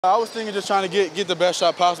I was thinking just trying to get the best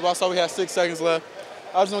shot possible. I saw we had 6 seconds left.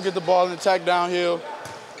 I was going to get the ball and attack downhill.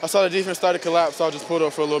 I saw the defense start to collapse, so I just pulled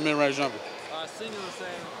up for a little mid-range jumper. Senior was saying,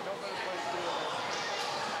 no better place to do it.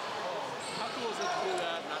 How cool is it to do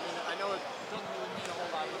that? I know it doesn't really mean a whole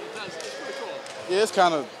lot, but it does. It's pretty cool. Yeah, it's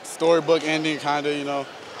kind of storybook ending, kind of, you know.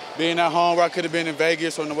 Being at home where I could have been in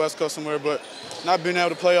Vegas or on the West Coast somewhere, but not being able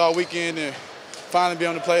to play all weekend and finally being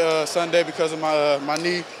able to play Sunday because of my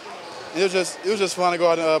knee. It was just fun to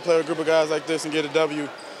go out and play with a group of guys like this and get a W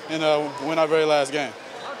and win our very last game.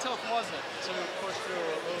 How tough was it to push through a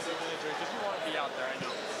little bit of an injury? Because you want to be out there, I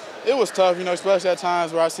know. It was tough, you know, especially at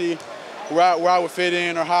times where I see where I would fit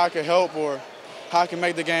in or how I could help or how I can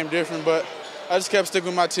make the game different. But I just kept sticking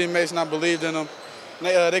with my teammates and I believed in them.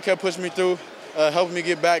 And they kept pushing me through, helping me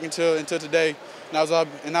get back until today. And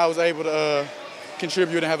I was able to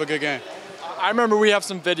contribute and have a good game. I remember we have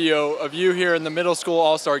some video of you here in the middle school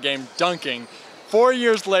all-star game dunking. 4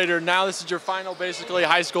 years later, now this is your final basically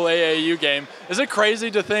high school AAU game. Is it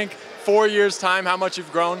crazy to think 4 years time how much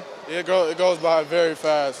you've grown? It goes by very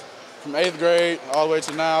fast. From 8th grade all the way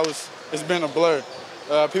to now, it's been a blur.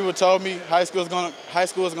 People told me high school is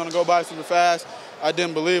gonna go by super fast. I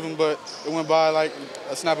didn't believe them, but it went by like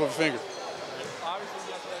a snap of a finger.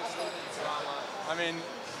 Obviously, yesterday's drama. Did you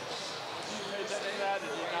pay attention to that? Did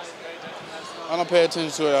you not pay attention to that stuff? I don't pay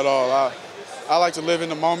attention to it at all. I like to live in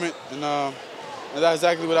the moment, and that's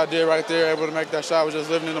exactly what I did right there. Able to make that shot was just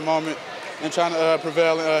living in the moment and trying to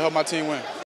prevail and help my team win.